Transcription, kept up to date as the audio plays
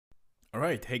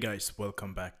Alright, hey guys,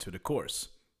 welcome back to the course.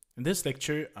 In this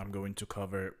lecture, I'm going to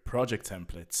cover project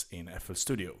templates in FL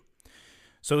Studio.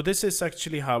 So this is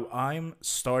actually how I'm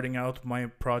starting out my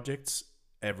projects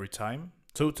every time.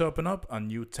 So to open up a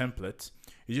new template,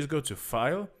 you just go to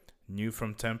File, New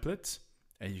from Template,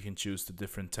 and you can choose the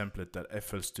different template that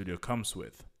FL Studio comes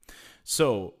with.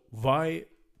 So why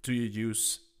do you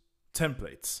use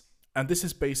templates? And this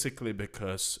is basically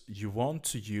because you want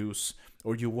to use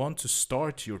or you want to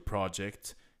start your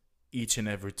project each and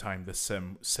every time the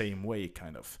same way,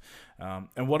 kind of.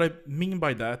 And what I mean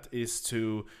by that is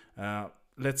to,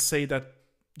 let's say that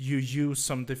you use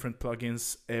some different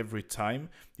plugins every time.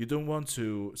 You don't want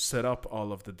to set up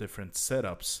all of the different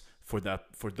setups for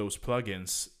those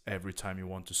plugins every time you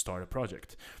want to start a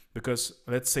project. Because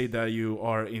let's say that you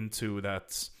are into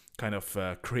that kind of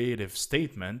creative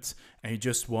statement and you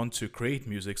just want to create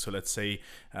music. So let's say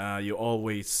you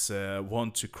always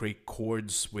want to create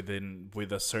chords with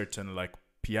a certain like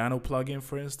piano plugin,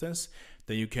 for instance.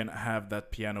 Then you can have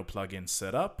that piano plugin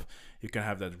set up. You can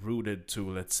have that routed to,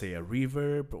 let's say, a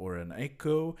reverb or an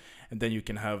echo, and then you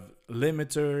can have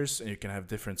limiters and you can have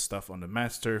different stuff on the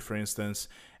master, for instance.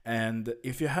 And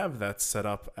if you have that set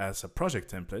up as a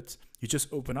project template, you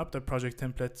just open up the project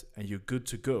template and you're good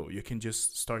to go. You can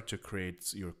just start to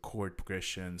create your chord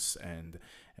progressions and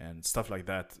stuff like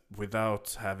that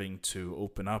without having to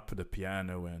open up the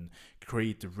piano and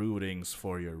create the routings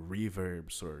for your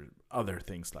reverbs or other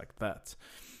things like that.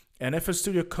 And FL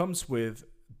Studio comes with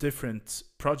different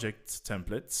project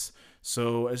templates.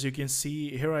 So as you can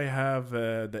see here, I have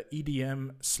the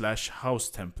EDM/house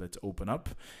template open up.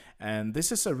 And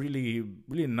this is a really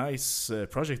nice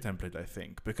project template, I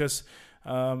think, because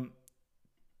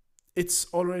it's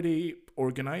already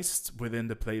organized within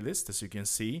the playlist. As you can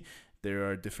see, there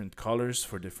are different colors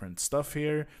for different stuff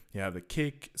here. You have the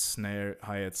kick, snare,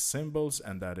 hi-hat, cymbals,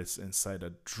 and that is inside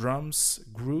a drums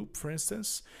group, for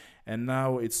instance. And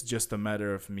now it's just a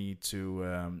matter of me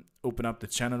to open up the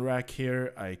channel rack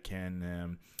here. I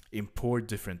can import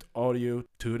different audio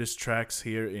to these tracks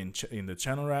here in the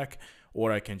channel rack,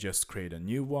 or I can just create a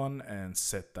new one and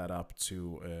set that up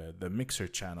to the mixer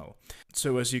channel.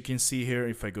 So as you can see here,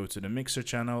 if I go to the mixer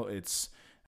channel, it's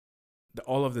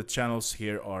all of the channels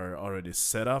here are already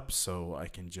set up. So I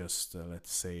can just,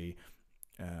 let's say,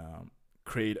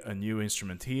 create a new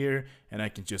instrument here, and I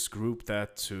can just group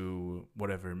that to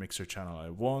whatever mixer channel I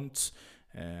want.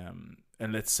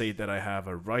 And let's say that I have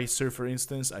a riser, for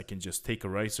instance. I can just take a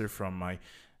riser from my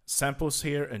samples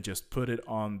here and just put it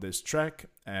on this track,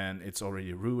 and it's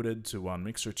already routed to one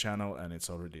mixer channel and it's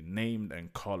already named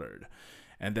and colored.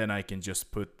 And then I can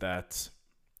just put that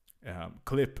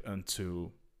clip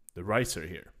into the riser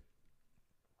here,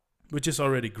 which is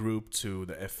already grouped to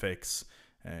the FX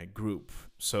group.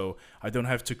 So I don't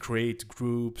have to create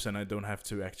groups and I don't have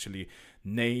to actually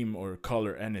name or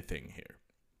color anything here.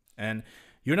 And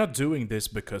you're not doing this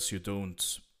because you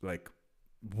don't like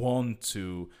want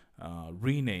to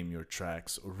rename your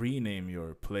tracks or rename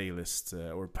your playlist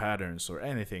or patterns or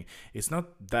anything. It's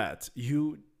not that.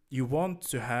 You want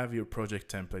to have your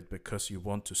project template because you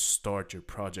want to start your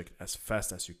project as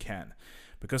fast as you can.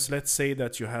 Because let's say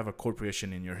that you have a chord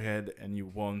progression in your head and you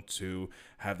want to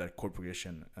have that chord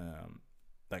progression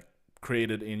like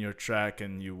created in your track,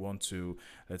 and you want to,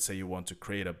 let's say you want to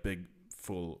create a big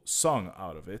full song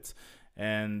out of it.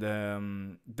 And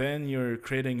then you're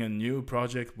creating a new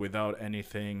project without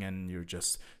anything, and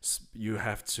you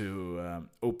have to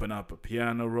open up a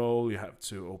piano roll, you have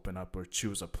to open up or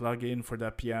choose a plugin for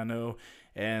that piano,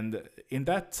 and in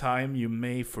that time you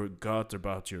may forgot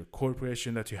about your chord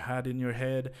progression that you had in your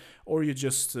head, or you're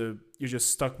just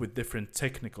stuck with different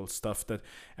technical stuff that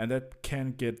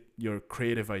can get your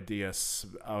creative ideas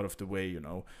out of the way, you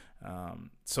know.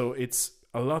 So it's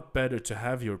a lot better to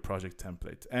have your project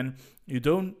template, and you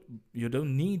don't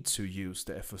need to use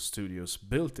the FL Studio's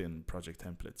built-in project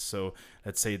templates. So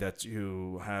let's say that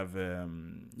you have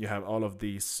all of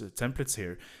these templates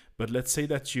here, but let's say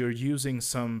that you're using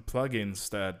some plugins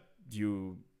that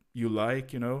you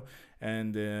like, you know,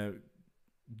 and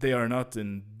they are not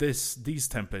in these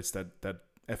templates that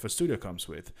FL Studio comes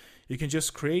with. You can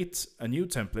just create a new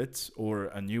template or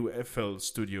a new FL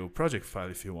Studio project file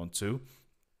if you want to.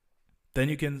 Then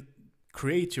you can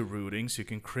create your routings, you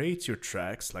can create your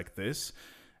tracks like this,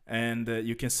 and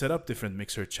you can set up different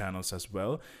mixer channels as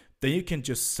well. Then you can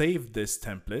just save this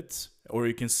template, or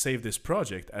you can save this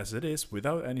project as it is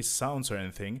without any sounds or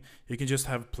anything. You can just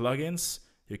have plugins,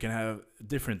 you can have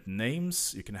different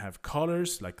names, you can have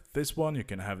colors like this one, you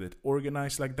can have it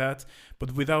organized like that,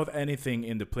 but without anything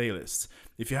in the playlist.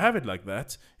 If you have it like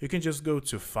that, you can just go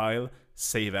to File,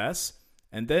 Save As,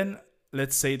 and then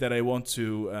let's say that I want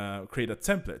to create a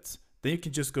template. Then you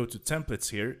can just go to templates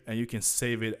here and you can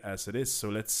save it as it is. So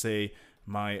let's say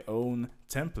my own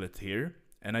template here,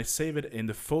 and I save it in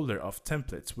the folder of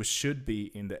templates, which should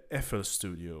be in the FL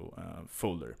Studio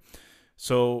folder.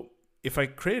 So if I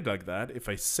create it like that, if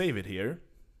I save it here,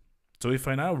 so if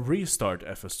I now restart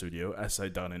FL Studio as I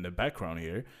done in the background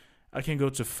here, I can go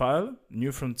to File,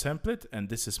 New from Template, and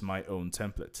this is my own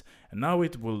template. And now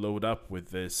it will load up with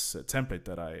this template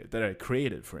that I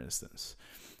created, for instance.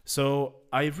 So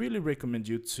I really recommend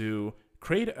you to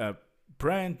create a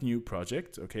brand new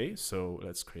project. Okay, so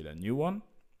let's create a new one,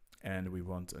 and we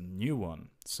want a new one,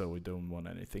 so we don't want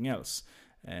anything else.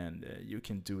 And you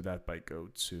can do that by go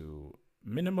to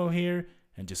minimal here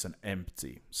and just an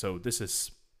empty. So this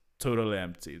is totally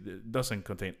empty. It doesn't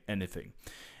contain anything.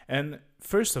 And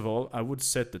first of all, I would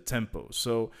set the tempo.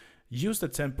 So use the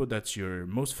tempo that you're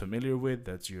most familiar with,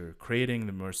 that you're creating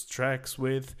the most tracks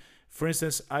with. For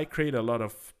instance, I create a lot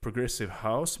of progressive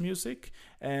house music,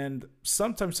 and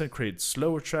sometimes I create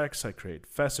slower tracks, I create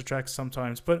faster tracks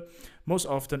sometimes, but most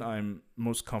often I'm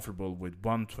most comfortable with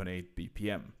 128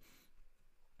 BPM.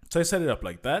 So I set it up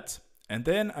like that. And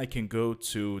then I can go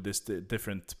to this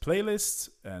different playlists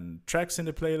and tracks in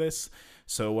the playlist.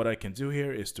 So what I can do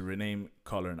here is to rename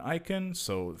color and icon.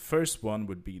 So the first one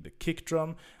would be the kick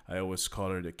drum. I always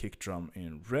color the kick drum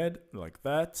in red like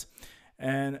that.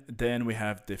 And then we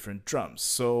have different drums.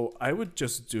 So I would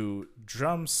just do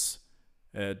drums,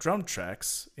 drum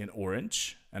tracks in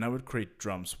orange. And I would create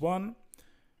drums 1,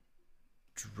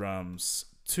 drums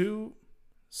 2,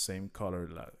 same color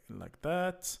like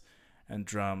that, and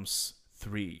drums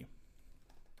 3.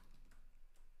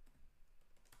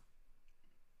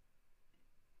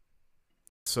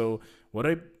 So what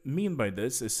I mean by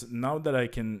this is now that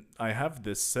I have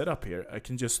this set up here, I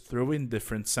can just throw in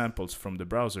different samples from the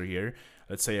browser here.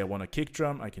 Let's say I want a kick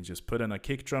drum, I can just put in a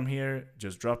kick drum here,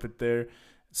 just drop it there.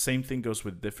 Same thing goes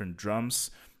with different drums.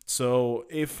 So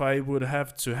if I would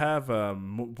have to have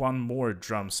one more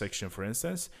drum section, for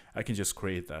instance, I can just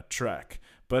create that track.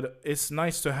 But it's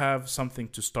nice to have something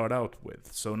to start out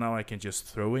with. So now I can just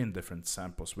throw in different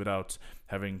samples without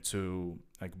having to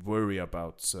like worry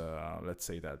about, let's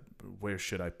say that, where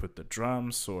should I put the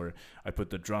drums, or I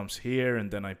put the drums here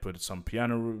and then I put some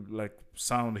piano like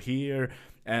sound here,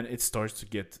 and it starts to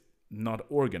get not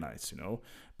organized, you know.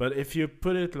 But if you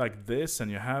put it like this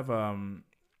and you have a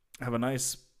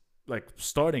nice like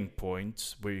starting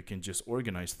point where you can just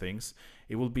organize things,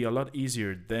 it will be a lot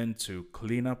easier then to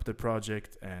clean up the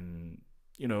project and,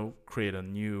 you know, create a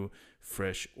new,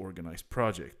 fresh, organized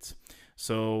project.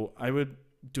 So I would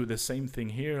do the same thing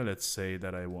here. Let's say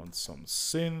that I want some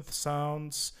synth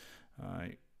sounds.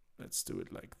 Let's do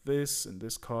it like this in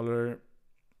this color.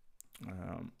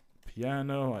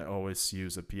 Piano, I always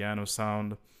use a piano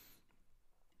sound.